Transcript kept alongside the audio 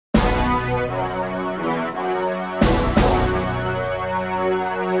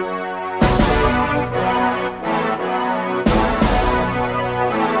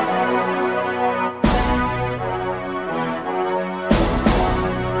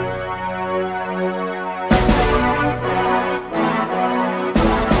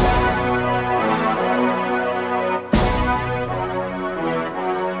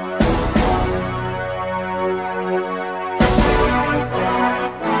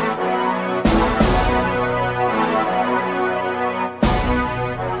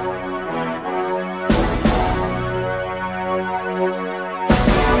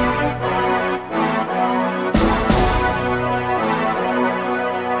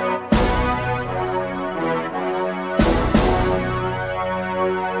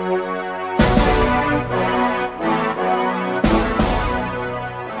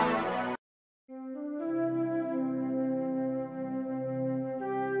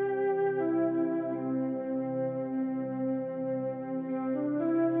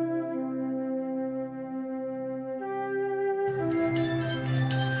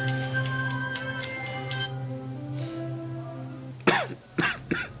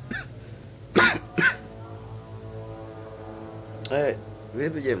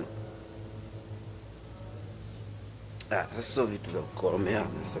Vipi Jema? Sasa sio vitu vya kukoromea.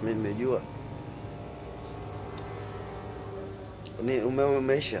 Sasa mimi nimejua. Ni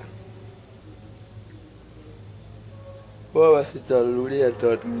umeisha. Baba sitarudia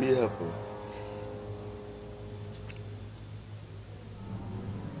tutatumia hapo.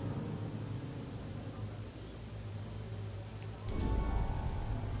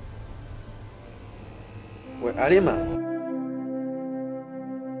 Alima.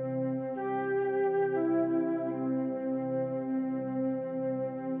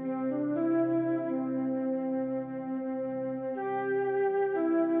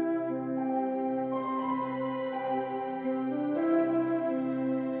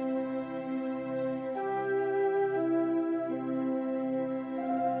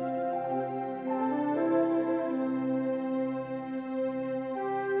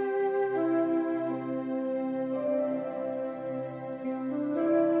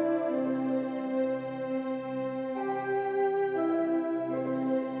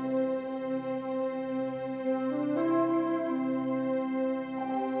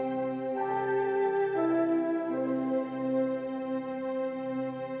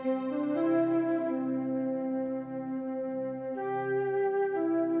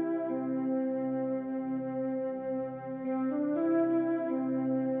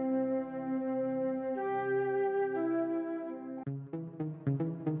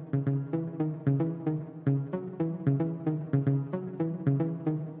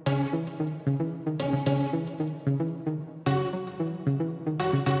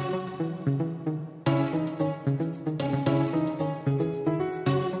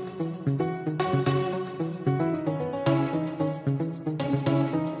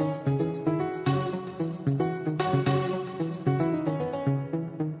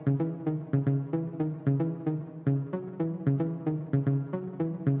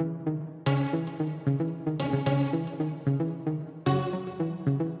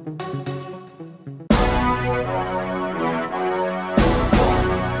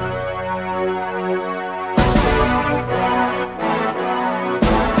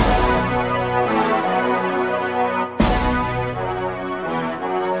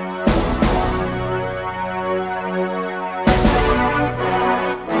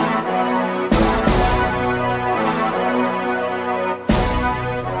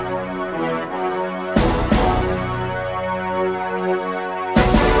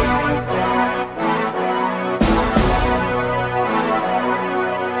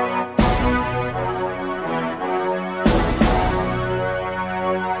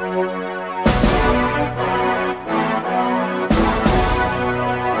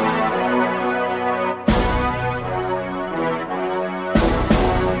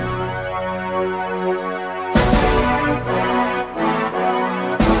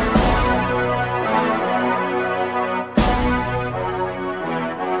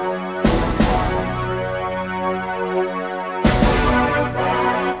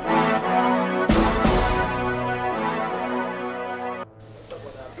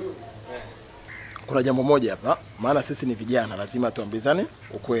 Kuna jambo moja hapa, maana sisi ni vijana lazima tuambizane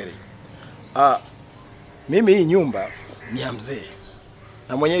ukweli. Mimi hii nyumba ni ya mzee.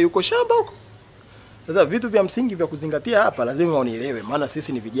 Na mwenyewe yuko shamba huko. Sasa vitu vya msingi vya kuzingatia hapa lazima unielewe, maana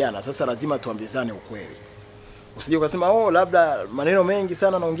sisi ni vijana. Sasa lazima tuambizane ukweli. Usije ukasema labda maneno mengi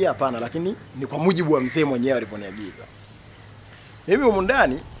sana naongea, hapana, lakini ni kwa mujibu wa mzee mwenyewe alivyoniagiza. Mimi humu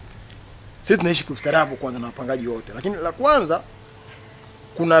ndani Sisi tunaishi kiustaarabu kwanza na wapangaji wote. Lakini la kwanza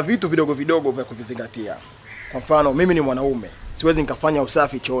kuna vitu vidogo vidogo vya kuvizingatia. Kwa mfano mimi ni mwanaume, siwezi nikafanya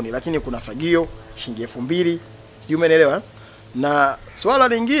usafi chooni, lakini kuna fagio shilingi 2000, sijui umeelewa? Na swala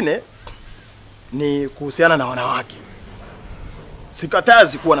lingine ni kuhusiana na wanawake.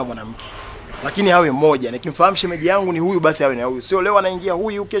 Sikatazi kuwa na mwanamke, lakini awe mmoja. Nikimfahamu shemeji yangu ni huyu, basi awe na huyu. Sio leo anaingia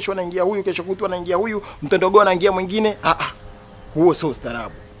huyu, kesho anaingia huyu, kesho kutwa anaingia huyu, mtondogo anaingia mwingine. Huo sio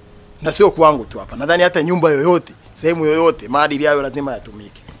ustaarabu. Na sio kwangu tu hapa. Nadhani hata nyumba yoyote, sehemu yoyote, maadili hayo lazima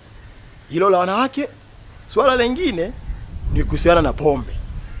yatumike. Hilo la wanawake. Swala lingine ni kuhusiana na pombe.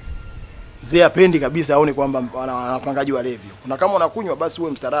 Mzee apendi kabisa aone kwamba wanapangaji walevi. Kuna kama unakunywa basi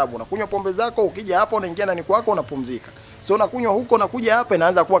uwe mstaarabu. Unakunywa pombe zako, ukija hapa unaingia ndani kwako unapumzika. Sio unakunywa huko unakuja hapa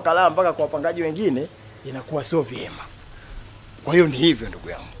inaanza kuwa kalaa mpaka kwa wapangaji wengine, inakuwa sio vyema. Kwa hiyo ni hivyo ndugu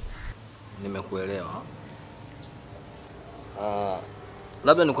yangu. Nimekuelewa.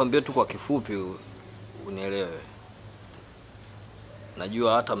 Labda nikwambie tu kwa kifupi unielewe.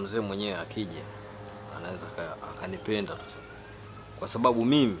 Najua hata mzee mwenyewe akija anaweza akanipenda tu. Kwa sababu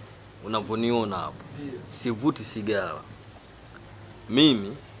mimi unavoniona hapo, sivuti sigara.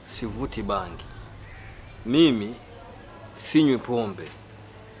 Mimi sivuti bangi. Mimi sinywi pombe.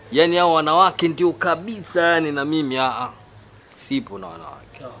 Yaani hao wanawake ndio kabisa, yani na mimi sipo na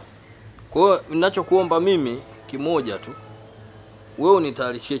wanawake. Sawa. Kwa hiyo ninachokuomba mimi kimoja tu, wewe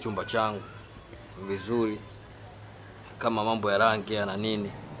unitayarishie chumba changu vizuri, kama mambo ya rangi na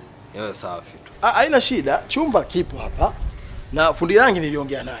nini yawe safi tu. Haina shida, chumba kipo hapa. Na fundi rangi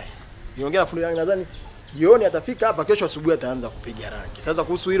niliongea naye. Niliongea na fundi rangi, nadhani jioni atafika hapa, kesho asubuhi ataanza kupiga rangi. Sasa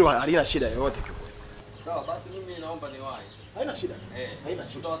kuhusu hilo halina shida yoyote kikweli. Sawa, basi mimi naomba niwahi. Haina shida. Haina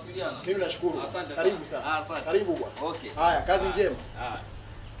shida. Tutawasiliana. Mimi nashukuru. Asante. Karibu sana. Asante. Karibu bwana. Okay. Haya, kazi njema.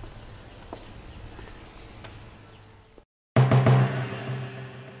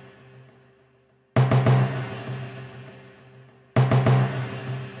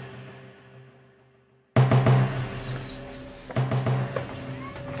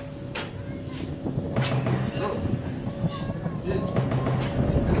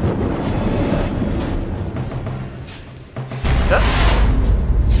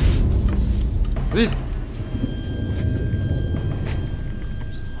 Vipi?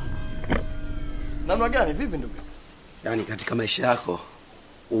 Namna gani vipi ndugu? Yaani katika maisha yako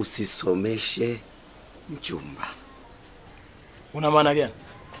usisomeshe mchumba. Una maana gani?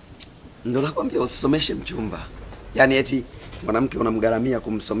 Ndio nakwambia usisomeshe mchumba. Yaani eti mwanamke unamgaramia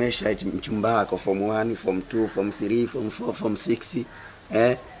kumsomesha eti mchumba wako form 1, form 2, form 3, form 4, form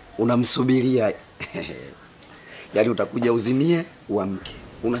 6, unamsubiria. Yaani utakuja uzimie, uamke.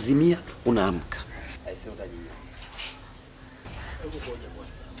 Unazimia, unaamka. Aise utajua. Hebu ngoja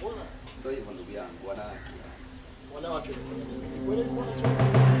bwana. Mbona ndio hivyo ndugu yangu, wanawake. Wanawake ni kweli mbona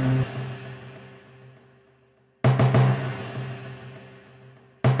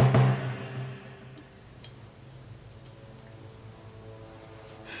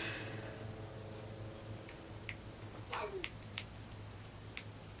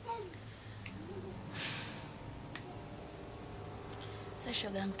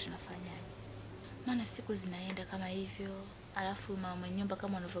shoga yangu tunafanyaje? Maana siku zinaenda kama hivyo, alafu mama nyumba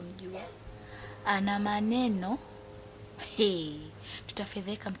kama unavyomjua ana maneno.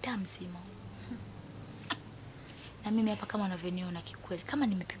 Tutafedheka mtaa mzima. Na mimi hapa kama unavyoniona kikweli kama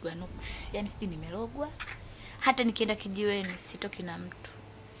nimepigwa nuksi, yani sijui nimelogwa. Hata nikienda kijiweni sitoki na mtu.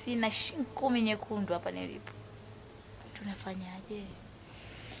 Sina shilingi 10 nyekundu hapa nilipo. Tunafanyaje?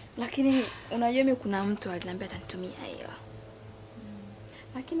 Lakini unajua mimi kuna mtu aliniambia atanitumia hela.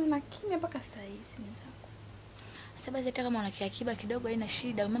 Lakini una kimya mpaka saa hizi mwenzangu. Sasa basi hata kama una kiakiba kidogo haina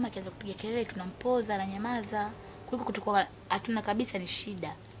shida. Mama akianza kupiga kelele tunampoza na nyamaza. Kuliko kutokuwa hatuna kabisa ni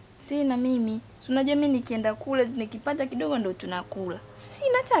shida. Sina mimi. Si unajua mimi nikienda kule nikipata kidogo ndio tunakula.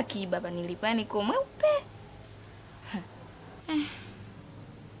 Sina hata akiba hapa nilipo, yani kwa mweupe.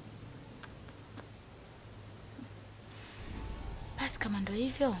 Basi kama ndio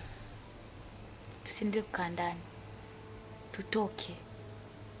hivyo tusiendelee kukaa ndani. Tutoke.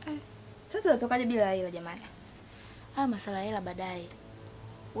 Sasa tutatokaje bila hela jamani? Masala ya hela baadaye.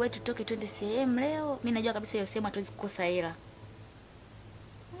 Wewe tutoke twende sehemu leo. Mimi najua kabisa hiyo sehemu hatuwezi kukosa hela.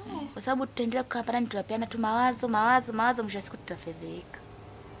 Kwa sababu tutaendelea kukaa hapa ndani tunapeana tu mawazo, mwisho wa siku tutafedheka.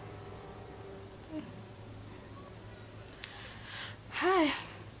 Haya.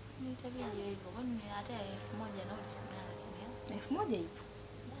 Nitabidi hivyo. Kwani hata 1000 na ulisimama lakini 1000 ipo.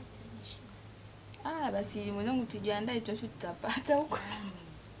 Basi mwanangu tujiandae tu tutapata huko.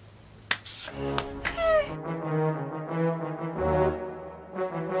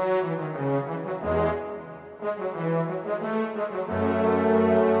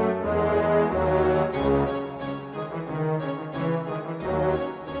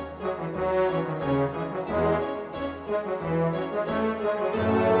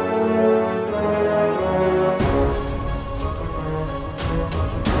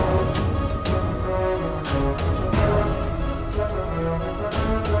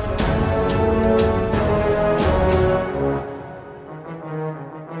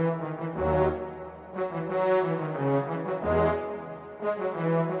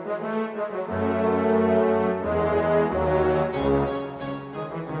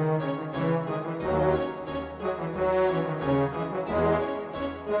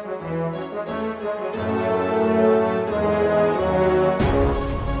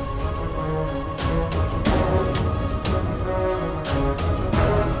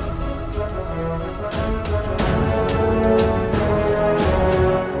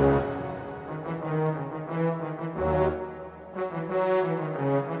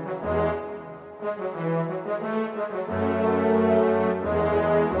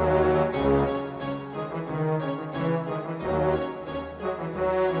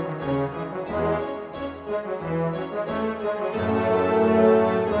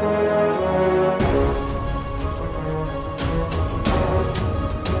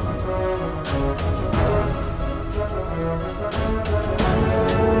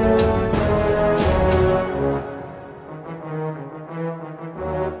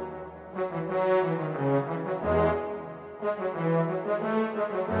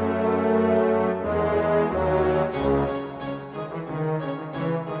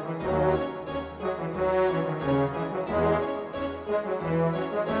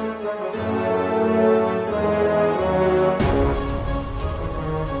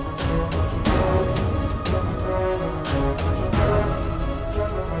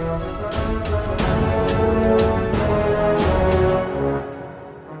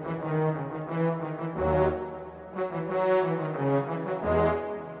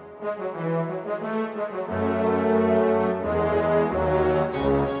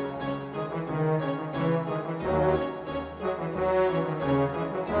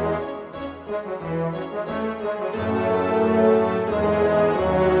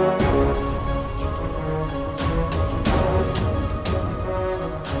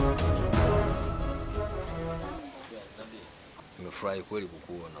 Nimefurahi kweli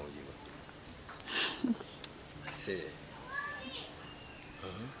kukuona ujue. Ase.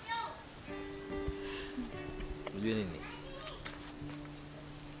 Unajua nini?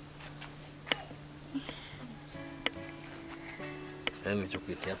 Yaani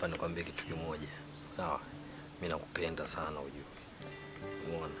nilichokuita hapa nikwambie kitu kimoja. Sawa? Mimi nakupenda sana ujue.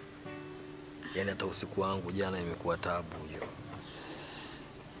 Umeona? Yaani hata usiku wangu jana imekuwa taabu ujue.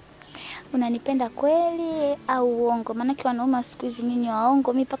 Unanipenda kweli au uongo? Maana wanaume siku hizi nyinyi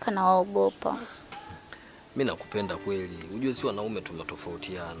waongo, mimi paka nawaogopa. Mimi nakupenda kweli. Unajua si wanaume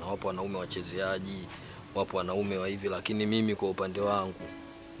tumetofautiana. Wapo wanaume wachezeaji, wapo wanaume wa hivi, lakini mimi kwa upande wangu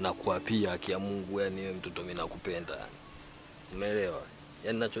nakuapia haki ya Mungu, yani wewe mtoto mimi nakupenda yani. Umeelewa?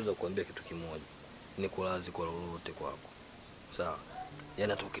 Yaani nachoweza kukuambia kitu kimoja. Niko radhi kwa lolote kwako. Sawa?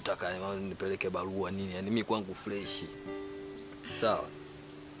 Yaani hata ukitaka nipeleke barua nini, yani mimi kwangu fresh. Sawa?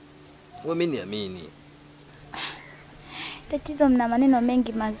 Wewe mimi niamini. Tatizo mna maneno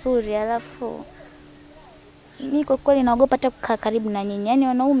mengi mazuri, alafu mimi kwa kweli naogopa hata kukaa karibu na nyinyi. Yaani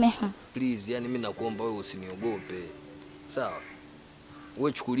wanaume Please, yani mimi nakuomba wewe usiniogope. Sawa?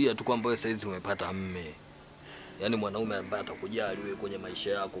 Wewe chukulia tu kwamba wewe saizi umepata mme. Yaani mwanaume ambaye atakujali wewe kwenye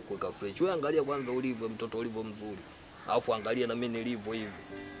maisha yako, kuweka fresh. Wewe angalia kwanza ulivyo, mtoto ulivyo mzuri. Alafu angalia na mimi nilivyo hivi.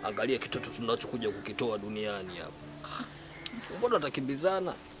 Angalia kitoto tunachokuja kukitoa duniani hapa. Mbona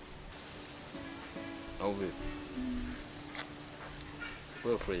utakimbizana? Au vipi?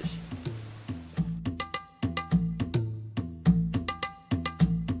 Wewe fresh.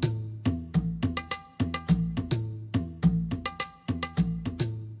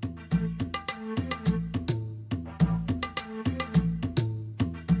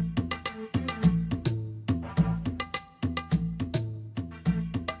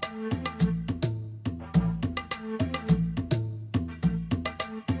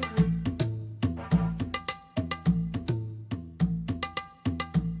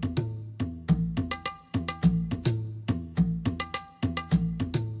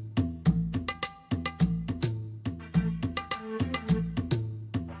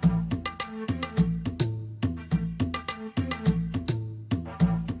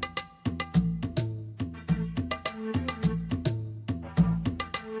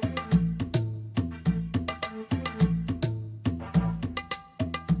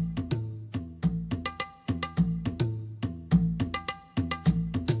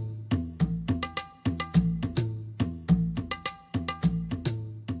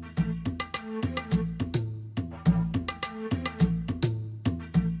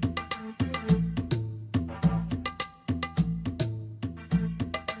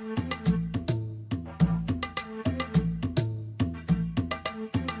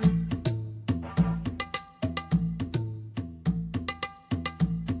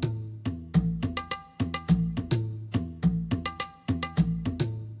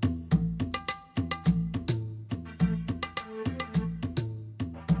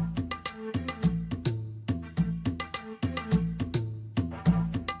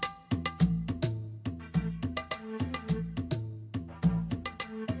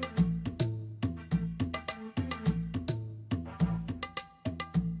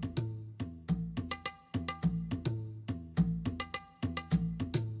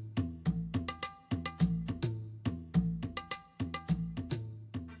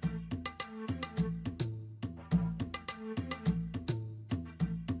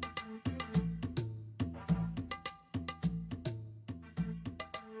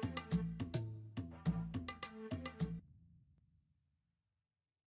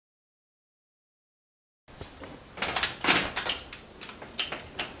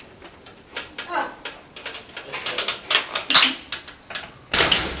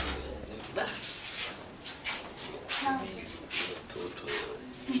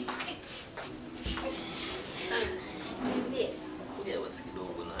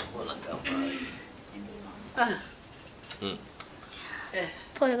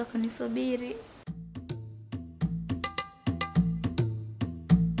 pole kwa kunisubiri.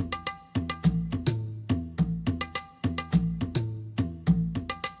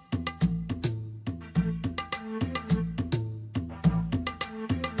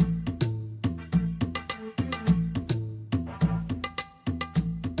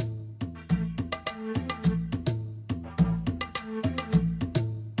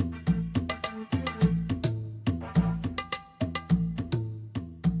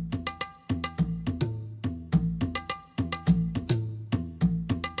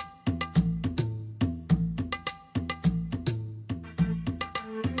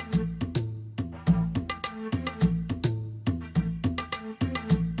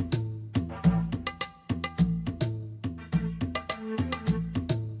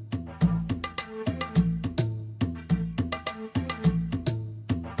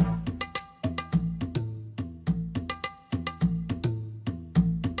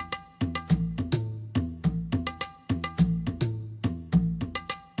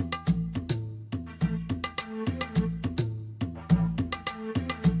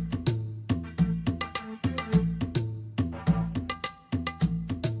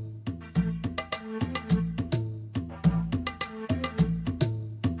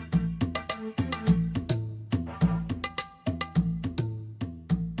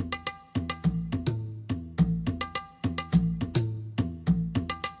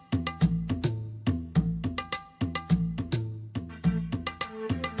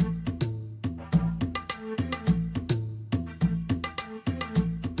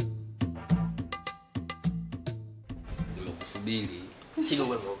 Nimekubali. Chini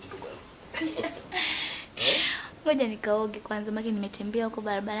wewe kitu gani? Ngoja nikaoge kwanza, maana nimetembea huko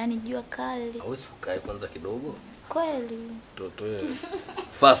barabarani jua kali. Hawezi kukaa kwanza kidogo? Kweli. Toto wewe.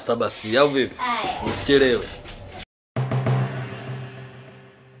 Faster basi, au vipi? Usichelewe.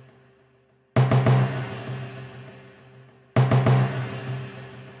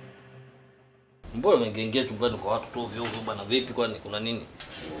 Mbona umeingia chumbani kwa watu tu ovyo ovyo bana, vipi kwani kuna nini?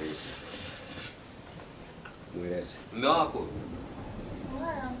 Mweleze. Mume wako?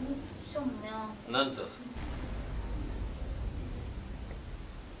 Wala mimi sio mume wangu. Nani sasa?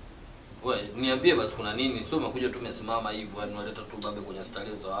 Wewe niambie basi kuna nini? Sio umekuja tu umesimama hivyo, yani unaleta tu babe kwenye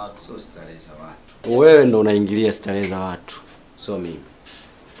starehe za watu. Sio starehe za watu. Wewe ndo unaingilia starehe za watu. Sio mimi.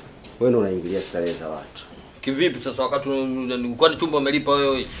 Wewe ndo unaingilia starehe za watu. Kivipi sasa wakati kwani chumba umelipa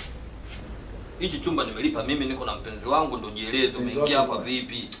wewe? Hichi chumba nimelipa mimi, niko na mpenzi wangu, ndo jieleze umeingia hapa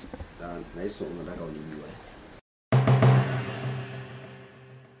vipi? Na hizo unataka unijue.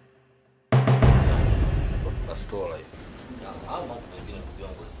 Pastola hiyo. Hao mambo mengine ndugu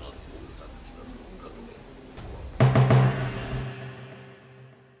yangu tunazungumza.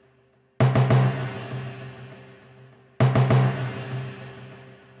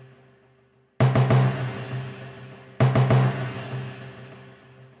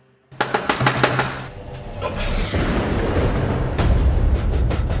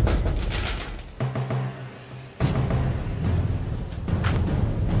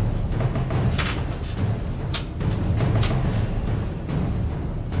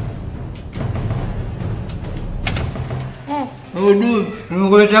 Ndio,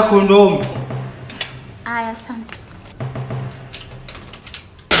 nimekuletea kondomu. Aya, asante.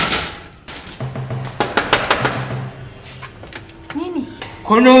 Nini?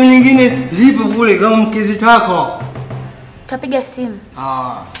 Kondomu nyingine zipo kule kama mkizitaka. Kapiga simu.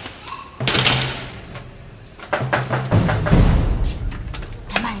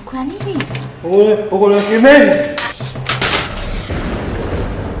 Jamani, kuna nini? Uko na kimeni?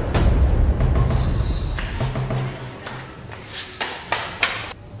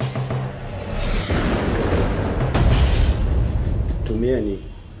 Tumieni.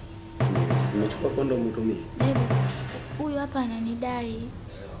 Simechukua kondomu tumie. Baby, huyu hapa ananidai.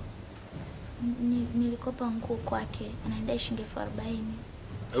 Nilikopa nguo kwake, ananidai shilingi 40,000.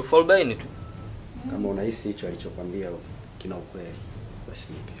 40,000 tu. Kama unahisi hicho alichokwambia kina ukweli, basi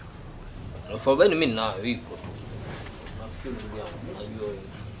nipe. 40,000 mimi ninayo iko tu. Nafikiri ndugu yangu, najua wewe.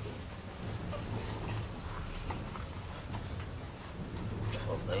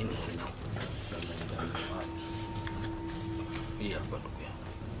 40,000 hina. Hii hapa ndugu yangu.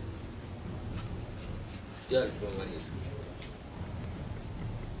 Sijali tuangalie.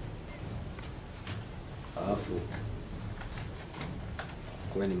 Alafu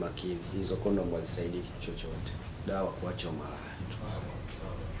kuweni makini, hizo kondomu hazisaidii kitu chochote. Dawa kuacha umalaya tu.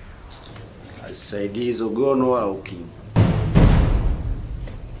 Hazisaidii hizo gono au ukimwi.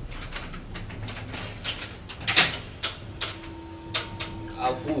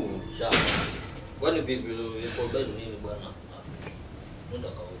 Afu shamba. Kwani vipi 40,000 nini bwana? Nenda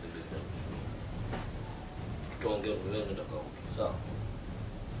kaoge bebe. Tutaongea leo, nenda kaoge. Sawa?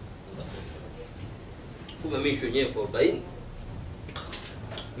 Kumbe mimi mwenyewe 40.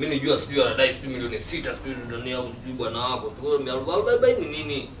 Mimi nijua sijui anadai milioni 6 sijui ndani au sijui bwana wako. Tu 40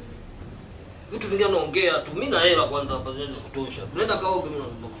 nini? Vitu vingine naongea tu. Mimi na hela kwanza hapa ndio kutosha. Nenda kaoge, mimi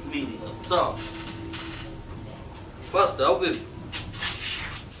nakusubiri. Sawa? Faster au vipi?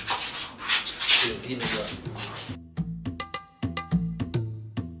 Ndio bwana.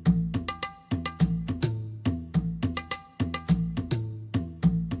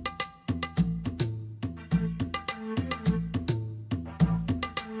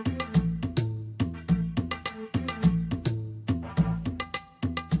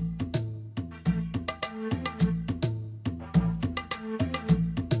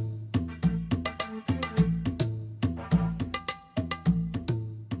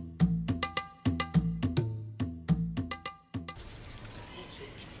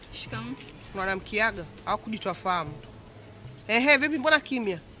 Shikamoo. Mwanamkiaga au kujitofahamu tu. Ehe, vipi mbona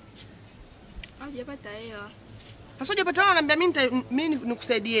kimya? Hujapata hela. Sasa hujapata hela, ananiambia mimi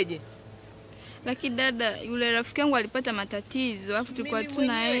nikusaidieje? Lakini dada, yule rafiki yangu alipata matatizo, alafu tulikuwa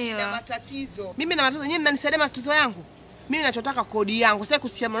tuna hela. Matatizo. Mimi na matatizo, nyinyi mnanisaidia matatizo yangu. Mimi ninachotaka kodi yangu, sasa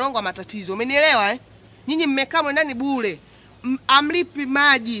kusikia mlongo wa matatizo. Umenielewa eh? Nyinyi mmekaa ndani bure. Amlipi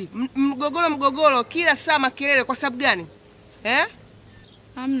maji, mgogoro kila saa makelele kwa sababu gani? Eh?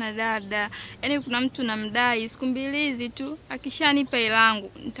 Hamna dada. Yaani kuna mtu namdai siku mbili hizi tu, akishanipa hela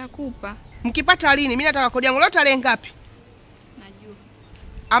yangu nitakupa. Mkipata lini? Mimi nataka kodi yangu leo tarehe ngapi? Najua.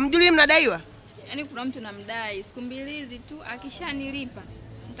 Amjuli mnadaiwa? Yaani kuna mtu namdai siku mbili hizi tu, akishanilipa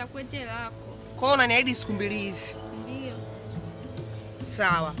nitakuletea hela yako. Kwa hiyo unaniahidi siku mbili hizi? Ndio.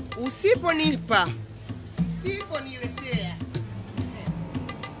 Sawa. Usiponiletea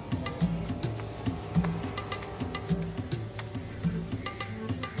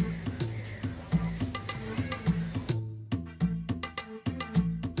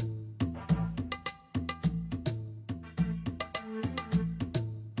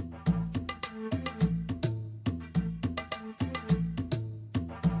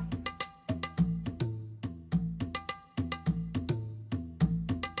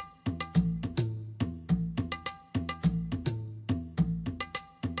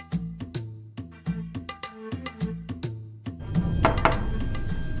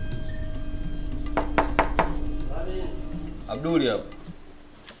Abdul hapa.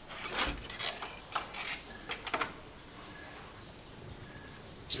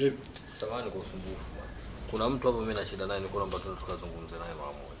 Samahani kwa usumbufu. Kuna mtu hapa mimi na shida naye, niko naomba tukazungumze naye mara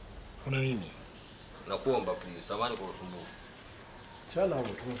moja. Kuna nini? Nakuomba please, samahani kwa usumbufu. Chana hapo,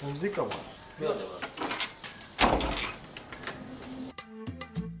 tumepumzika bwana. Ndio bwana.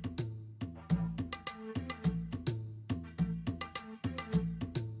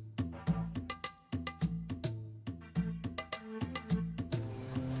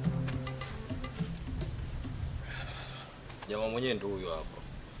 Jamaa mwenyewe ndio huyo hapa.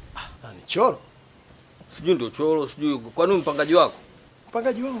 Ni choro? Sijui ndio choro, sijui. Kwa nini mpangaji wako?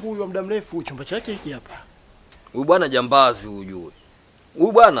 Mpangaji wangu huyu wa muda mrefu, chumba chake hiki hapa. Huyu bwana jambazi hujui.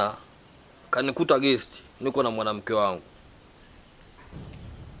 Huyu bwana kanikuta guest, niko na mwanamke wangu.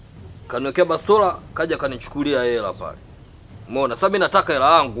 Kaniwekea bastola, kaja kanichukulia hela pale. Umeona? Sasa mimi nataka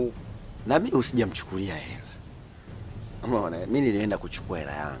hela yangu. Na mimi usijamchukulia hela. Umeona? Mimi nilienda kuchukua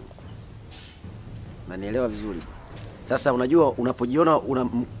hela yangu. Unanielewa vizuri bwana. Sasa unajua unapojiona una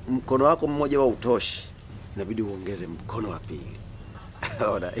mkono wako mmoja wa utoshi, inabidi uongeze mkono wa pili.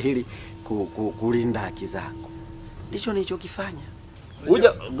 Ona, ili kulinda haki zako. Ndicho nilichokifanya.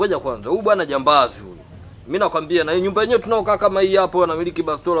 Ngoja kwanza. Huyu bwana jambazi huyu. Mimi nakwambia na nyumba yenyewe tunaokaa kama hii hapo, anamiliki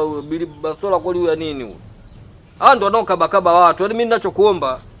bastola huyo. Bastola kwa huyu ya nini huyu? Ndio anaokabakaba watu. Yaani mimi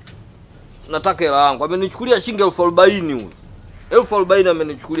ninachokuomba nataka hela yangu. Amenichukulia shilingi 40,000 huyu. 40,000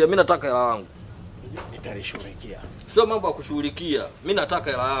 amenichukulia. Mimi nataka hela yangu. Nitalishughulikia. Sio mambo ya kushughulikia. Mimi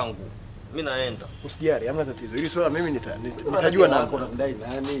nataka hela yangu. Mimi naenda. Usijali, hamna tatizo. Hili swala mimi nitajua na hapo. Unamdai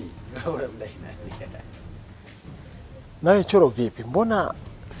nani? Unamdai nani? Nawe choro vipi? Mbona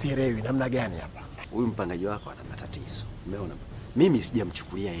sielewi namna gani hapa? Huyu mpangaji wako ana matatizo. Umeona? Mimi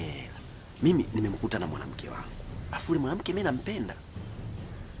sijamchukulia yeye hela. Mimi nimemkuta na mwanamke wangu. Afu yule mwanamke mimi nampenda.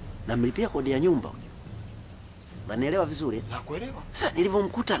 Namlipia kodi ya nyumba huyo. Unanielewa vizuri? Nakuelewa. Sasa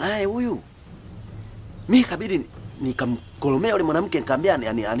nilivyomkuta naye huyu, mimi kabidi nikamkolomea yule mwanamke,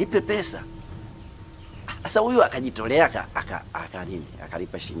 nikamwambia anipe pesa. Sasa huyu akajitolea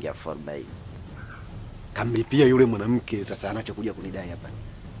akalipa shilingi 40,000. Kamlipia yule mwanamke, sasa anachokuja kunidai hapa.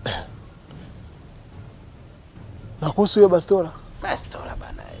 Na kuhusu hiyo bastola? Bastola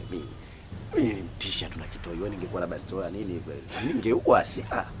bana, mimi nilimtia t-shirt na kitoi. Wewe ningekuwa na bastola nini hivyo. Ningeua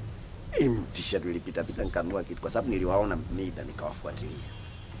sika. T-shirt ilipita nikanunua kitu kwa sababu niliwaona mida nikawafuatilia.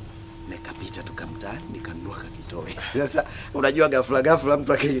 Nikapita tukamtani nikanunua kakitoi. Sasa unajua ghafla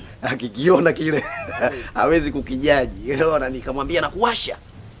mtu akikiona kile hawezi kukijaji. Unaona, nikamwambia nakuwasha.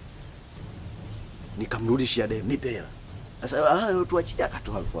 Nikamrudishia dem, nipe hela. Sasa tuachie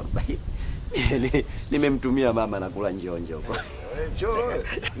akatoa 40. Nimemtumia mama nakula njonjo. Wewe choro.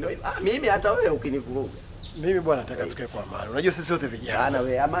 Mimi hata wewe ukinivuruga. Mimi bwana nataka tukae kwa amani. Unajua sisi wote vijana. Bana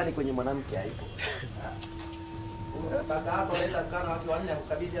wewe, amani kwenye mwanamke haipo. Baka hapo anaweza kana watu wanne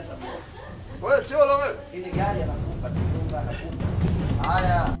kukabidhi hata mmoja. Wewe choro wewe. Ile gari anakupa tunga anakupa.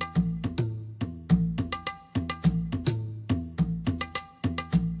 Haya.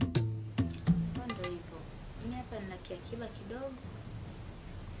 Ndio hivyo. Mimi hapa nina kiakiba kidogo.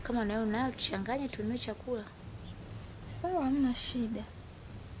 Kama nawe unao tuchanganye tununue chakula. Sawa, hamna shida.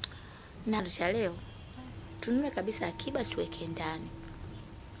 Na cha leo tununue kabisa akiba tuweke ndani.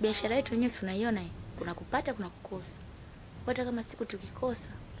 Biashara yetu yenyewe tunaiona kuna kupata kuna kukosa. Hata kama siku tukikosa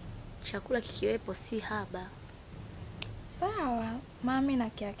chakula kikiwepo si haba. Sawa, mami na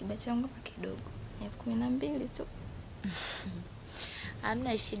kiakiba changu hapa kidogo. 12,000 tu.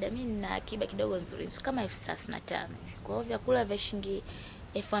 Hamna shida, mimi nina akiba kidogo nzuri kama 35,000. Kwa hiyo vyakula vya shilingi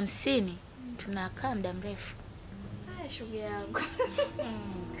 50,000 tunakaa muda mrefu. Haya shughuli yangu.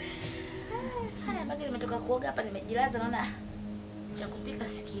 Haya bagi nimetoka kuoga hapa nimejilaza naona cha kupika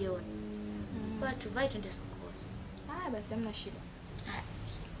sikioni. Kwa tuvai twende sokoni. Haya basi hamna shida.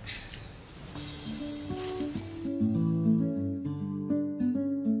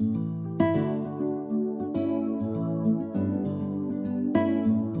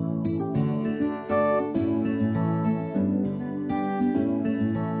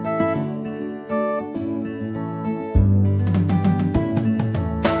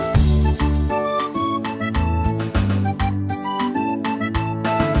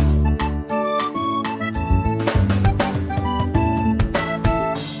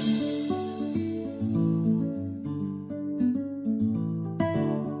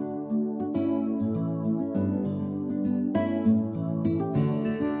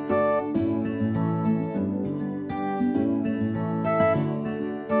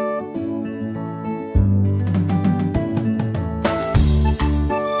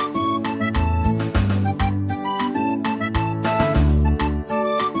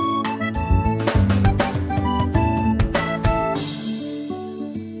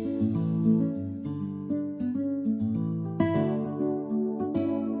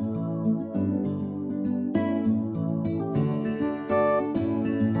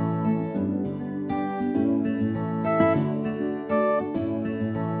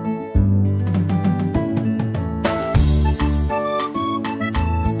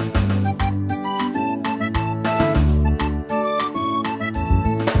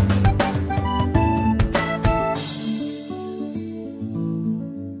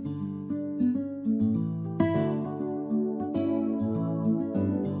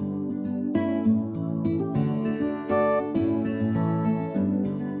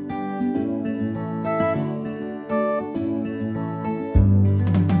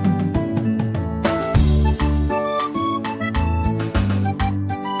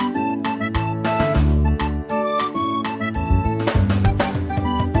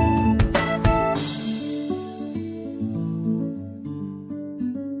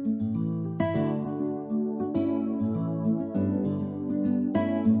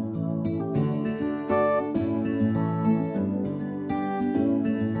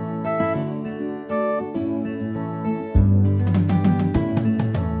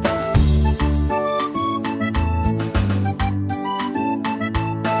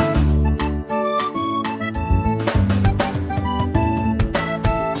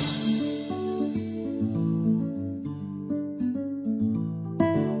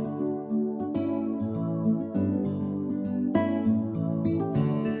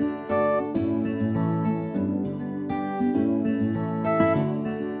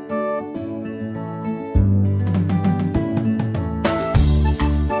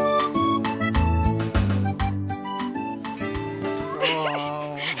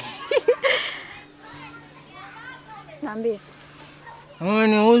 Niambie.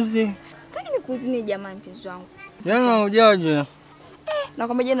 Umeniuzi? Sasa nimekuuzini jamani mpenzi wangu. Jana hujaje? Na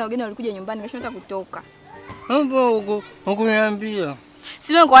kwamba jana wageni walikuja nyumbani nimeshaanza kutoka. Hapo huko niambia.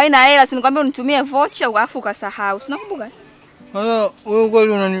 Sio kwa haina hela, si nikwambia unitumie voucher alafu ukasahau. Sinakumbuka? Sasa wewe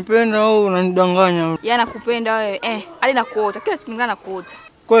kweli unanipenda au unanidanganya? Yeye anakupenda wewe. Hadi nakuota. Kila siku ningana nakuota.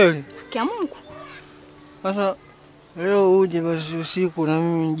 Kweli? Kia Mungu. Sasa Leo uje basi usiku na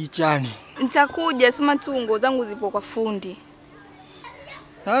mimi njichane. Nitakuja, sema tu nguo zangu zipo kwa fundi.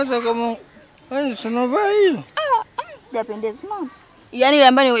 Sasa kama wewe unavaa hiyo? Sijapendeza mama. Yaani ile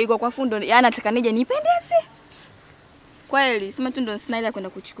ambayo iko kwa fundi, yaani nataka nije nipendeze. Kweli, sema tu ndo sina hela kwenda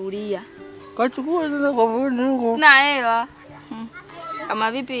kuchukulia. Kachukua tena kwa fundi ngo. Sina hela.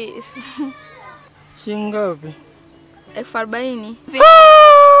 Kama vipi? Shingapi? 40,000.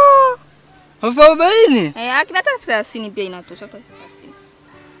 40,000? Akina hata 30 pia inatosha, hata 30.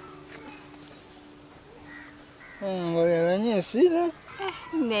 Ngoja lenyewe sina.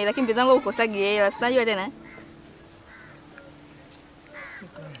 Lakini pesa zangu ukosagi hela, sinajua tena.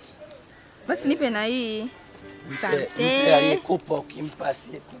 Basi nipe na hii. Asante. Aliyekupa ukimpa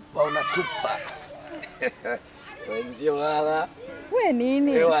asiyekupa unatupa. Wenzio wala. Wewe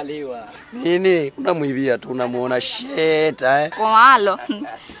nini? Wewe waliwa. Nini? Unamwibia tu unamuona sheta Kwa halo.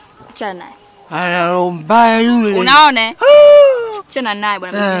 Achana naye. Ana mbaya yule. Unaona? Achana naye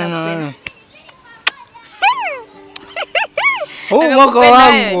bwana, mimi nakupenda. Mwaka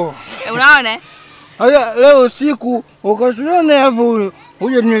wangu. Unaona? Haya leo usiku ukashulana hapo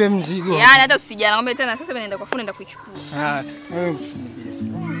uje nile mzigo. Yaani hata usijana ngombe tena, sasa naenda kwa fundi naenda kuichukua. Wewe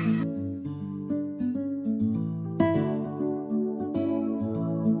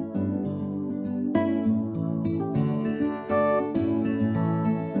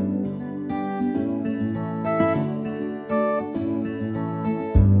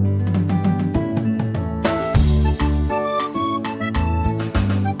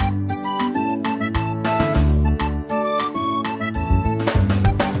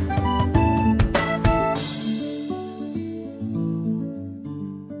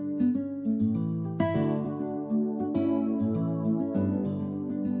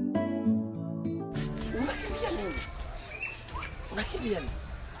unakimbia nini?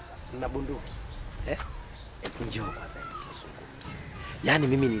 Na bunduki. Njoo kwanza tuzungumze. Yaani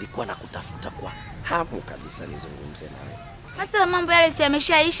mimi nilikuwa nakutafuta kwa hamu kabisa nizungumze na wewe. Sasa mambo yale si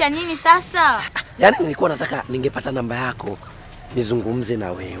yameshaisha nini sasa? Yaani nilikuwa nataka ningepata namba yako nizungumze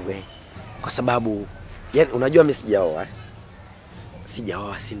na wewe. Kwa sababu yaani unajua mimi sijaoa.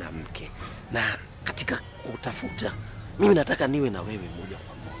 Sijaoa, sina mke. Na katika kutafuta mimi nataka niwe na wewe moja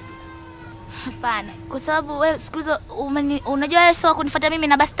kwa moja. Hapana, kwa sababu wewe siku hizo unajua wewe sio kunifuata mimi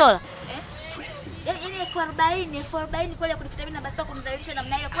na bastola. Stress. Yaani 40,000 kweli kunifuata mimi na bastola kunizalisha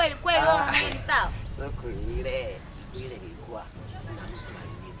namna hiyo kweli wewe ni sawa. Soko ile ilikuwa na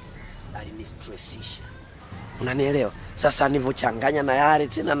mtu alinistressisha. Unanielewa? Sasa nilivyochanganya na yale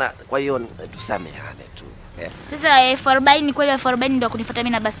tena na kwa hiyo tusameane tu. Sasa 40,000 kweli 40,000 ndio kunifuata mimi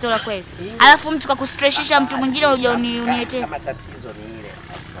na bastola kweli. Alafu mtu kakustressisha mtu mwingine uje uniletee. Kama tatizo ni ile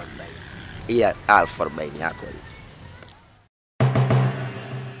 40,000. Iya 40,000 yako.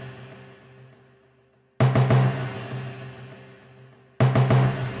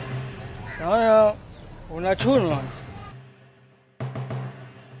 Haya unachunwa.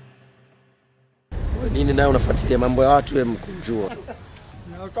 Wewe nini naye unafuatilia mambo ya watu wewe mkunjua?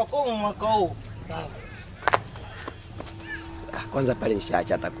 Na utakuwa mwaka huu. Kwanza pale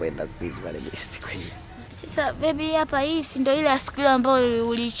nishaacha hata kwenda siku hizi pale guest kwa hiyo. Sasa baby hapa hii si ndio ile siku ile ambayo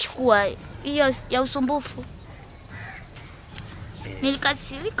ulichukua hiyo ya usumbufu.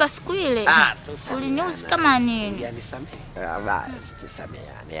 Nilikasirika siku ile. Uliniuzi kama nini? Yaani samehe. Basi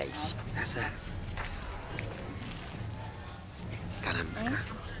tusameheane aishi. Sasa kana mka.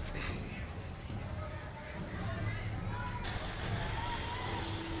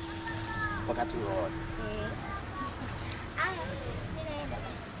 Wakati wote.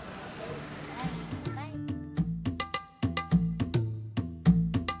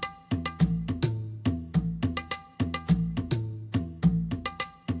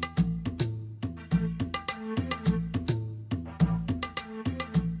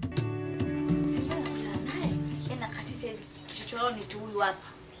 Ni tu huyu hapa.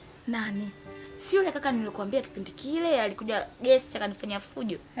 Nani? Si yule kaka nilikwambia kipindi kile alikuja guest akanifanyia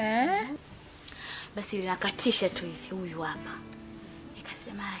fujo. Basi linakatisha tu hivi huyu hapa.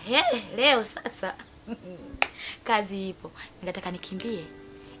 Nikasema, leo sasa kazi ipo. Nikataka nikimbie.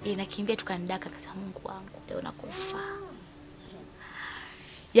 Ili nakimbia tukanidaka kasa Mungu wangu leo nakufa.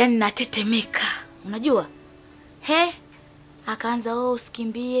 Yaani natetemeka. Unajua? Akaanza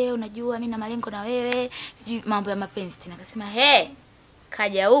usikimbie, unajua mimi na malengo na wewe, si mambo ya mapenzi tena. Akasema,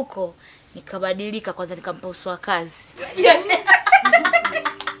 kaja huko, nikabadilika kwanza nikampa uswa kazi.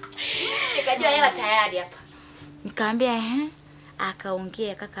 Nikajua hela tayari hapa. Nikamwambia,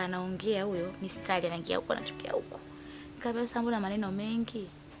 akaongea kaka anaongea huyo, mistari anaingia huko anatokea huko. Nikamwambia sasa mbona maneno mengi?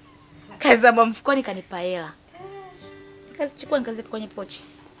 Kaza mfukoni kanipa hela. Nikazichukua nikaziweka kwenye pochi.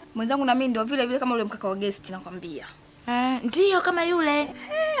 Mwenzangu na mimi ndio vile vile kama yule mkaka wa guest nakwambia. Ndio kama yule.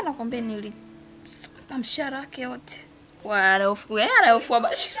 Nakwambia nilipa mshahara wake wote. Wanaofua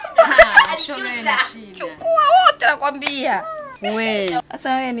bashi. Shoga ina shida. Chukua wote nakwambia. Wewe.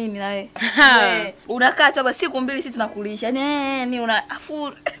 Sasa wewe nini na wewe? Unakaa tu basi siku 2 sisi tunakulisha. Ni una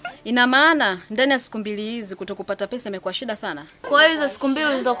afu Ina maana ndani ya siku 2 hizi kutokupata pesa imekuwa shida sana. Kwa hiyo hizo siku 2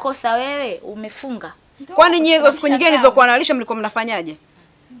 ulizokosa wewe umefunga. Kwani nyie hizo siku nyingine nilizokuwa nalisha mlikuwa mnafanyaje?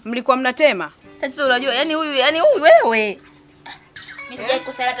 Mlikuwa mnatema? tatizo unajua yani huyu wewe. Mimi sijai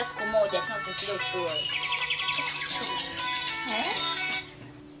kusala hata siku moja tunafikiria uchuo.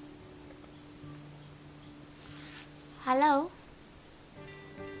 Hello.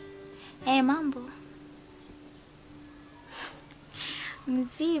 Mambo.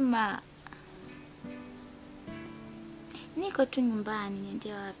 Mzima. Niko tu nyumbani,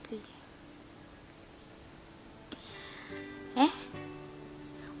 niende wapi?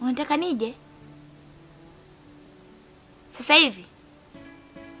 Unataka nije? Sasa hivi?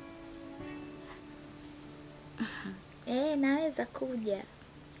 Naweza kuja.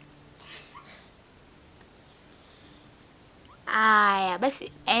 Aya,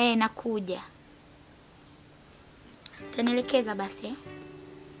 basi nakuja. Utanielekeza basi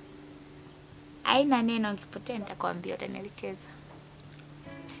Haina neno, ngipotea nitakwambia, utanielekeza.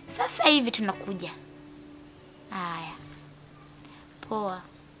 Sasa hivi tunakuja. Aya. Poa.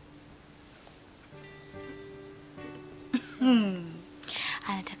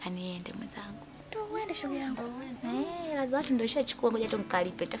 Anataka niende mwenzangu. Ndio uende shoga yangu. Lazima watu ndio ishachukua, ngoja tu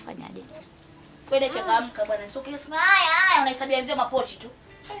mkalipe, tafanyaje? Kwenda changamka bwana. Sio kile sema haya unahesabia nzio mapochi tu.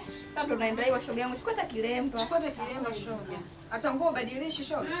 Sasa ndo naenda hiyo shoga yangu. Chukua hata kilemba. shoga. Hata nguo ubadilishi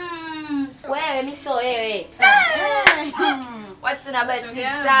shoga. Wewe mimi sio wewe. Watu na bahati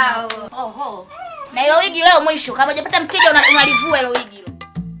zao. Oho. Na hilo wigi leo mwisho. Kama hujapata mteja unalivua hilo wigi hilo.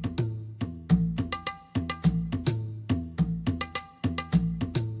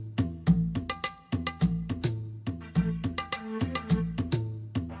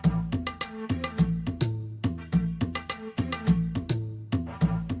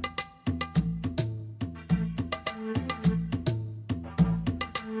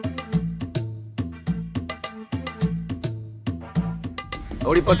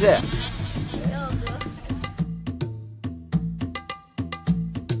 Ulipotea?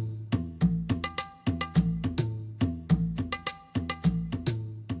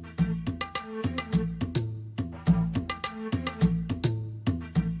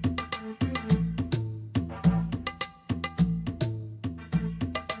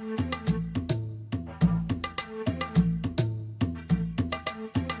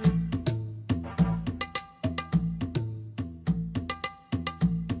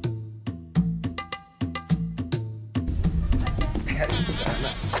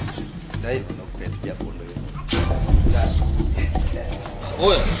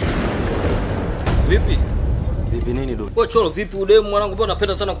 Oya. Vipi? Vipi nini Dodi? Wewe cholo vipi udemu mwanangu, mbona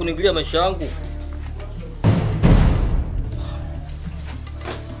unapenda sana kuniingilia maisha yangu?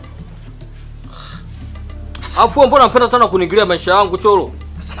 Safu mbona unapenda sana kuniingilia maisha yangu cholo?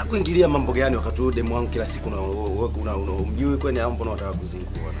 Sasa nakuingilia mambo gani wakati wewe demu wangu kila siku una umjui kwani hapo mbona unataka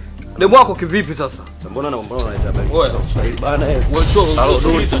kuzingua? Demu wako kivipi sasa? Sasa mbona unaleta habari za Swahili bana wewe? Wewe cholo. Halo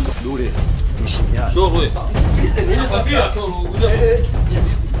Dodi. Mshimiani. Cholo wewe. Sikilize nini sasa cholo?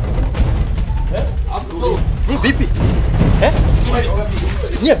 Ni vipi?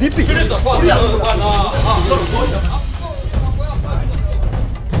 Ni vipi? Sikiliza kwanza wewe bwana.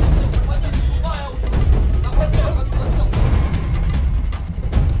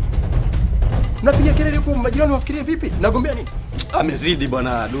 Unapiga kelele kwa majirani wafikirie vipi? Nagombea nini? Amezidi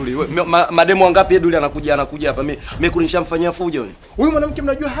bwana Duli. Mademu wangapi Duli anakuja hapa? Mimi kunishamfanyia fujo wewe. Huyu mwanamke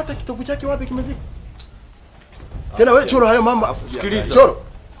mnajua hata kitovu chake wapi kimezika? Tena wewe choro hayo mama. Sikiliza. Choro.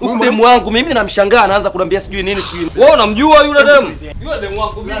 Huyu demu wangu mimi namshangaa anaanza kuniambia sijui nini sijui. Wewe unamjua yule demu? Yule demu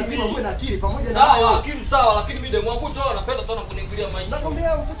wangu mimi. Lazima uwe na akili pamoja na sawa, akili sawa, lakini mimi demu wangu choro anapenda sana kuniingilia maisha.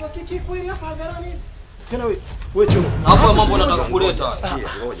 Nakwambia mtoto wa kiki kweli hapa hadharani. Tena wewe choro. Hapo mambo nataka kuleta.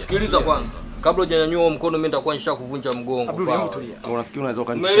 Sikiliza kwanza. Kabla hujanyanyua mkono mimi nitakuwa nishakuvunja mgongo. Abdul, hebu tulia. Unafikiri unaweza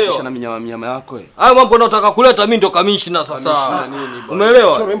ukanishikisha na minyama yako wewe? Hayo mambo nataka kuleta mimi ndio kamishna sasa.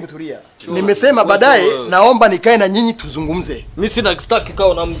 Umeelewa? Choro, hebu tulia. Nimesema baadaye naomba nikae na nyinyi tuzungumze. Mimi sina kistaki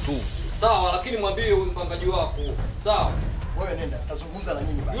kao na mtu. Sawa, lakini mwambie huyu mpangaji wako. Sawa. Wewe nenda, tazungumza na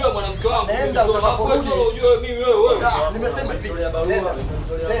nyinyi baadaye. Yule mwanamke wangu nenda utakaporudi ujue mimi wewe. Nimesema hivi.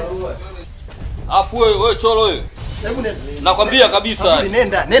 Afu wewe cholo wewe. Hebu nenda. Nakwambia kabisa.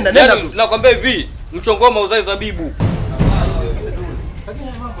 Nenda. Nakwambia hivi, mchongoma uzai zabibu. Lakini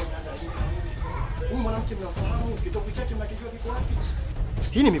mambo yanaanza hivi. Huyu mwanamke mnafahamu kitovu chake mnakijua kiko wapi?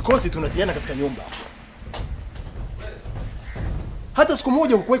 Hii ni mikosi tunatiana katika nyumba. Hata siku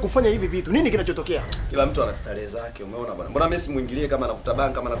moja hukuwahi kufanya hivi vitu. Nini kinachotokea? Kila mtu ana starehe zake, umeona bwana. Mbona mimi simuingilie kama anavuta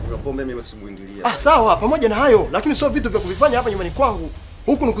bangi, kama anakunywa pombe, mimi simuingilie. Sawa, pamoja na hayo, lakini sio vitu vya kuvifanya hapa nyumbani kwangu.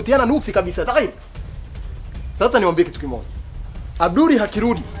 Huku ni kutiana nuksi kabisa. Tayari. Sasa niwaambie kitu kimoja. Abdul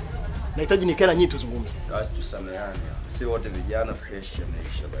hakirudi. Nahitaji nikae na nyinyi tuzungumze. Basi tusameane. Si wote vijana fresh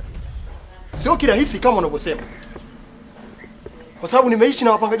yameisha bado. Sio kirahisi kama unavyosema. Kwa sababu nimeishi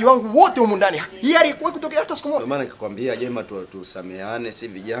na wapangaji wangu wote humu ndani. Hii haikuwahi kutokea hata siku moja. Ndio maana nikakwambia Jema tusameane, si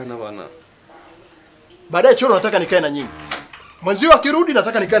vijana bwana. Baadaye choro nataka nikae na nyinyi. Mwanzio akirudi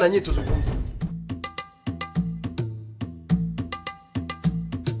nataka nikae na nyinyi tuzungumze.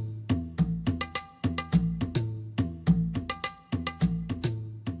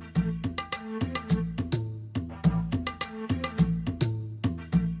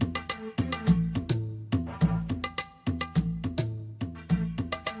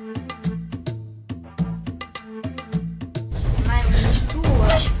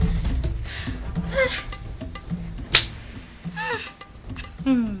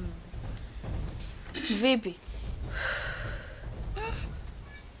 Vipi?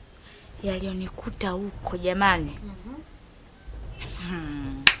 Yalionikuta huko jamani.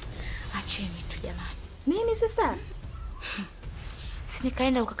 Acheni tu jamani. Nini sasa? Si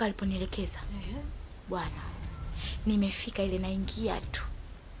nikaenda ukaka aliponielekeza. Bwana. Nimefika ile naingia tu.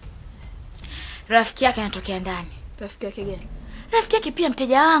 Rafiki yake anatokea ndani. Rafiki yake gani? Rafiki yake pia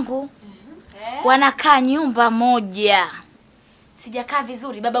mteja wangu. Wanakaa nyumba moja. Sijakaa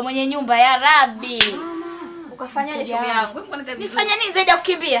vizuri baba mwenye nyumba ya Rabi. Ukafanyaje shoga yangu? Nifanya nini zaidi ya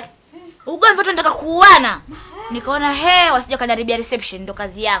kukimbia? Ugomvi tu nataka kuuana. Nikaona wasije kanaribia reception ndo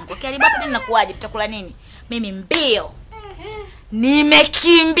kazi yangu. Kialibapo tena nakuaje tutakula nini? Mimi mbio.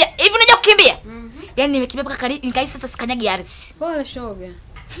 Nimekimbia. Hivi unajua kukimbia? Yaani nimekimbia mpaka nikaisi sasa sikanyagi ardhi. Pole shoga.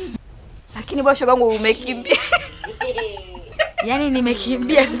 Lakini bwana shoga wangu umekimbia. Yaani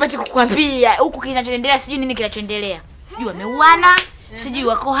nimekimbia sipati kukwambia. Huku kinachoendelea sijui nini kinachoendelea. Sijui wameuana, sijui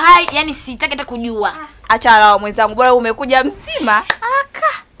wako hai, yani sitaki hata kujua. Acha lao mwenzangu, bora umekuja msima.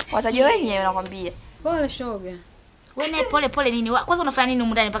 Watajua wenyewe nakwambia. Pole shoga. Wewe pole pole nini? Kwanza unafanya nini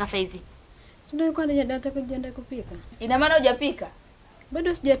huko ndani mpaka saa hizi? Si ndio nilikuwa nataka kujiandaa kupika. Ina maana hujapika?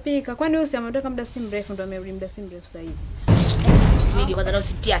 Bado sijapika. Kwani wewe usiametoka muda si mrefu ndo amerudi muda si mrefu sasa hivi. Video kwanza leo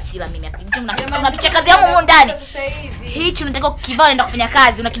sitia asila mimi hapa. Unapicha kazi yangu huko ndani. Hichi unataka kukivaa unaenda kufanya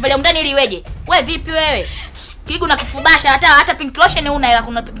kazi, unakivalia ndani ili iweje? Wewe vipi wewe? Kigu na kifubasha hata pink lotion una ila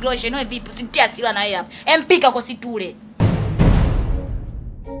kuna pink lotion wewe vipi? Usitie asila na wewe hapa. Empika kwa situle.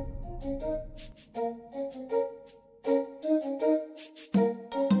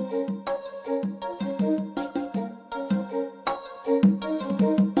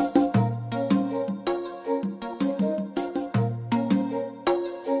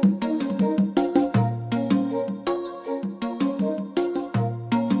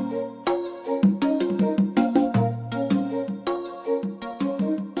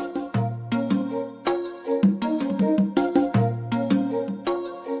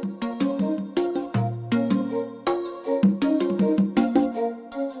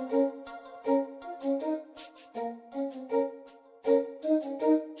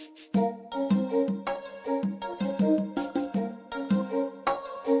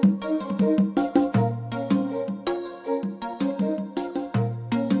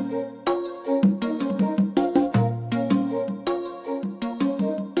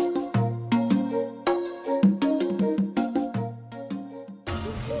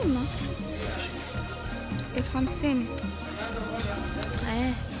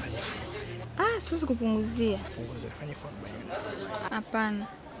 Siwezi kupunguzia. Punguza, fanye 40. Hapana.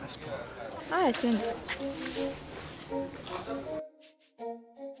 Asipo. Haya twende.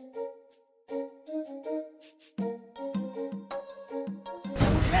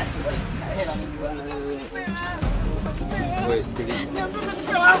 Wewe sikiliza.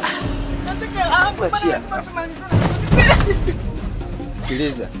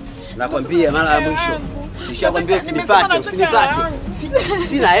 Sikiliza. Nakwambia mara ya mwisho. Nishakwambia usinifuate, usinifuate.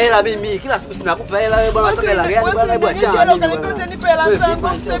 Sina hela mimi, kila siku sinakupa hela wewe bwana, unataka hela gani bwana? Hebu achana mimi bwana. Nipe hela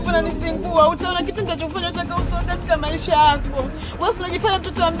zangu, sasa hivi unanizingua. Utaona kitu nitachofanya utakaosoka katika maisha yako. Wewe unajifanya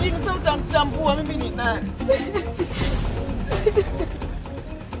mtoto wa mjini, sasa utamtambua mimi ni nani.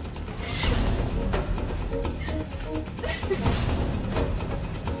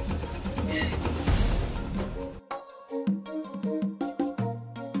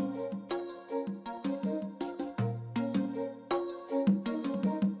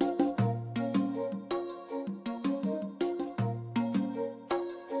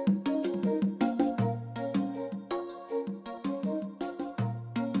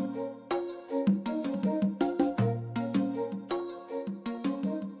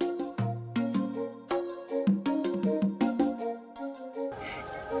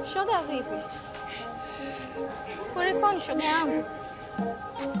 Shoga vipi? Kulikoni shoga yangu?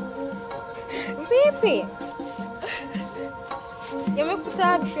 Vipi?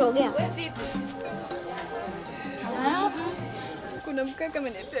 Yamekuta shoga? Wewe vipi? Kuna mkaka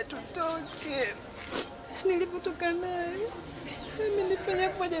ameniambia tutoke. Nilipotoka naye amenifanya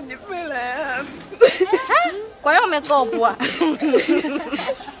kuja nipela yangu. Kwa hiyo umekopwa.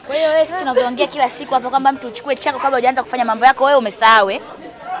 Kwa hiyo wewe, si tunazoongea kila siku hapa kwamba mtu uchukue chako kabla hujaanza kufanya mambo yako, wewe umesahau.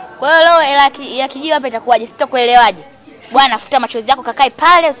 Kwa hiyo leo hela ya kijio hapa itakuwaje? Sitakuelewaje. Bwana, futa machozi yako, kakae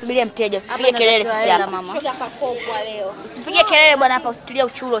pale usubirie mteja, usipige kelele sisi hapa. Shoga kakopwa leo. Usipige kelele bwana hapa, usitulie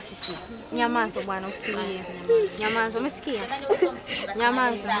uchulo sisi. Nyamaza bwana, usilie. Nyamaza, umesikia?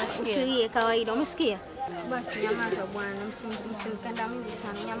 Nyamaza, usilie kawaida, umesikia? Basi nyamaza bwana, msimpenda Mungu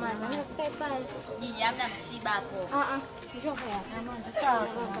sana. Nyamaza. Nikae pale. Nyinyi hamna msiba hapo. Njoo hapa. Nyamaza, sawa.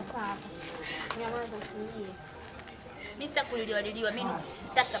 Nyamaza, usilie. Mimi sitakuliliwa, mimi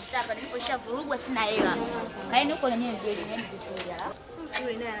sitaki kabisa hapa, niliposhavurugwa sina hela. Kaeni huko na nyenye ndio nyenye vizuri ala.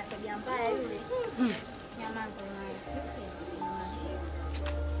 Yule naye ana tabia mbaya yule. Nyamaza naye.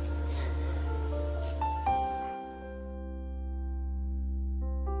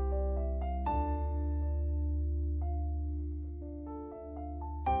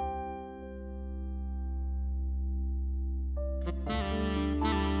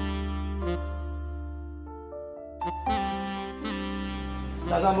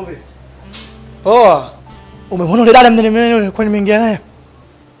 Tazama vipi? Poa. Umemwona yule dada mnene nilikuwa nimeingia naye?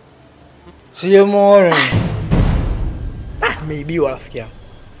 Sijamuona. Nimeibiwa rafiki yangu.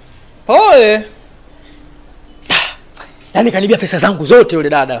 Pole. Yaani kanibia pesa zangu zote yule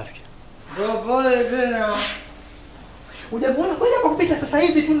dada rafiki. Ndio pole tena. Hujamuona kwani hapa kupita sasa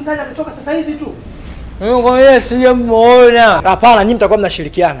hivi tu, ndani ametoka sasa hivi tu. Mimi kwa yeye sijamuona. Hapana, nyinyi mtakuwa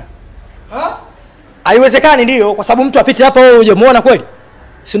mnashirikiana. Haiwezekani ndio, kwa sababu mtu apite hapa wewe hujamuona kweli?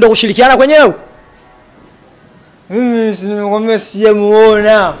 Si ndio kushirikiana kwenyewe? Mimi simekwambia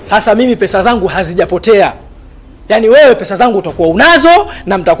sijamuona. Sasa mimi pesa zangu hazijapotea. Yaani wewe pesa zangu utakuwa unazo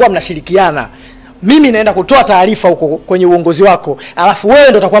na mtakuwa mnashirikiana. Mimi naenda kutoa taarifa huko kwenye uongozi wako, alafu wewe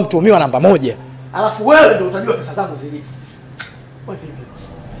ndio utakuwa mtuhumiwa namba 1. Alafu wewe ndio utajua pesa zangu zilipo. Wewe vipi?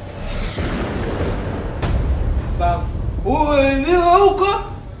 Baba, wewe ni huko?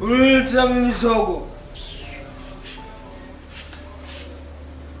 Unaleta mimi sogo.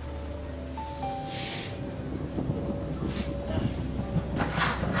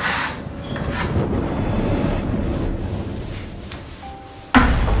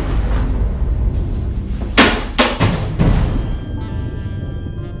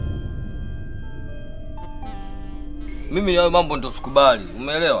 Mimi hayo mambo ndio sikubali,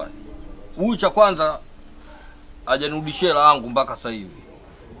 umeelewa? Huyu cha kwanza hajanirudishia hela yangu mpaka sasa hivi.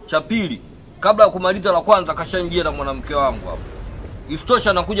 Cha pili, kabla ya kumaliza la kwanza kashaingia na mwanamke wangu hapo.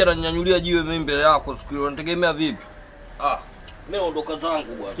 Isitosha anakuja ananyanyulia jiwe mimi mbele yako, siku ile unategemea vipi? Mimi ondoka zangu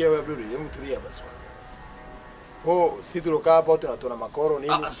bwana. Sikia wewe Abdul, hebu tulia basi. Si tulokaa hapa wote tunatona makoro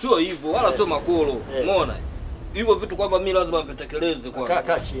nini? Sio hivyo, wala sio makoro. Umeona? Hivyo vitu kwamba mimi lazima vitekeleze kwanza.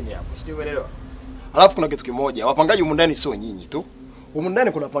 Kaa chini hapo. Sijui umeelewa? Alafu kuna kitu kimoja, wapangaji humu ndani sio nyinyi tu. Humu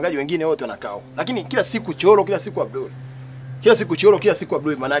ndani kuna wapangaji wengine wote wanakaa. Lakini kila siku choro, kila siku Abdul. Kila siku choro, kila siku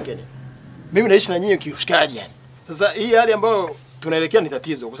Abdul, maana yake ni mimi naishi na nyinyi kiushikaji yani. Sasa hii hali ambayo tunaelekea ni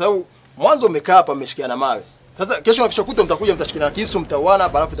tatizo kwa sababu mwanzo umekaa hapa mmeshikiana mawe. Sasa kesho nakishakuta mtakuja mtashikiana kisu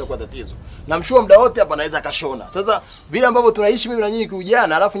mtauana, alafu itakuwa tatizo. Na mshua muda wote hapa anaweza kashona. Sasa vile ambavyo tunaishi mimi na nyinyi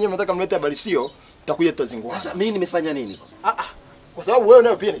kiujana, alafu nyinyi mnataka mlete habari sio, tutakuja tutazingua. Sasa mimi nimefanya nini? Kwa sababu wewe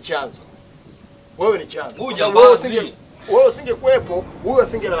nayo pia ni chanzo. Wewe ni chanzo. Wewe usingekuepo, huyo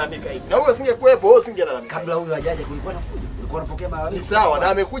asingelalamika hivi. Na huyo asingekuepo, wewe usingelalamika. Kabla huyo hajaje kulikuwa na fujo. Kulikuwa unapokea malalamiko. Ni sawa, na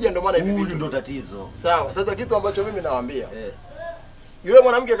amekuja ndio maana hivi Huyu ndio tatizo. Sawa, sasa kitu ambacho mimi nawaambia. Yule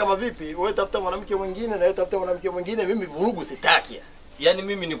mwanamke kama vipi, wewe tafuta mwanamke mwingine na wewe tafuta mwanamke mwingine, mimi vurugu sitaki. Yaani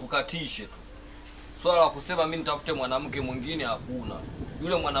mimi nikukatishe tu. Swala la kusema mimi nitafute mwanamke mwingine hakuna.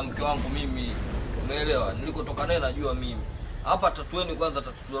 Yule mwanamke wangu mimi, umeelewa? Nilikotoka naye najua mimi. Hapa tatueni kwanza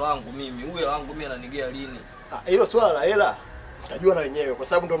tatizo langu mimi. Huyo langu mimi ananigea lini? Hilo swala la hela mtajua na wenyewe kwa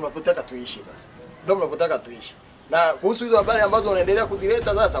sababu ndio mnapotaka tuishi sasa. Ndio mnapotaka tuishi. Na kuhusu hizo habari ambazo unaendelea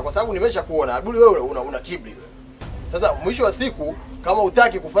kuzileta sasa kwa sababu nimesha kuona Abdul wewe una kiburi wewe. Sasa mwisho wa siku kama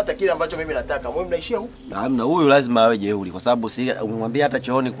utaki kufuata kile ambacho mimi nataka, wewe mnaishia huko. Hamna, huyu lazima awe jeuri kwa sababu si umwambia hata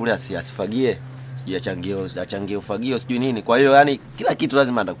chooni kule asifagie. Sijui achangie ufagio sijui nini. Kwa hiyo yani kila kitu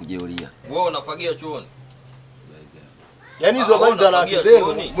lazima atakujeulia. Wewe unafagia chooni. Yaani hizo habari za laki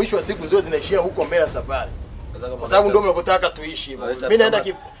zenu mwisho wa siku zote zinaishia huko mbele safari. Kwa sababu ndio mnapotaka tuishi hivyo. Mimi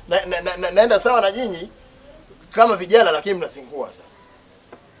naenda sawa na nyinyi kama vijana lakini mnasingua sasa.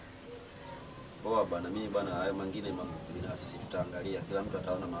 Poa bana, mimi bana hayo mengine mambo binafsi tutaangalia. Kila mtu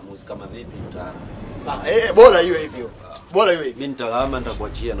ataona maamuzi kama vipi tutaanza. Bora iwe hivyo. Bora iwe hivyo. Mimi nitahama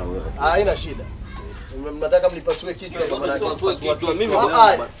nitakuachia na wewe. Haina shida. Mnataka mnipasue kichwa Mimi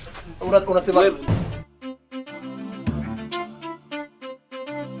unasema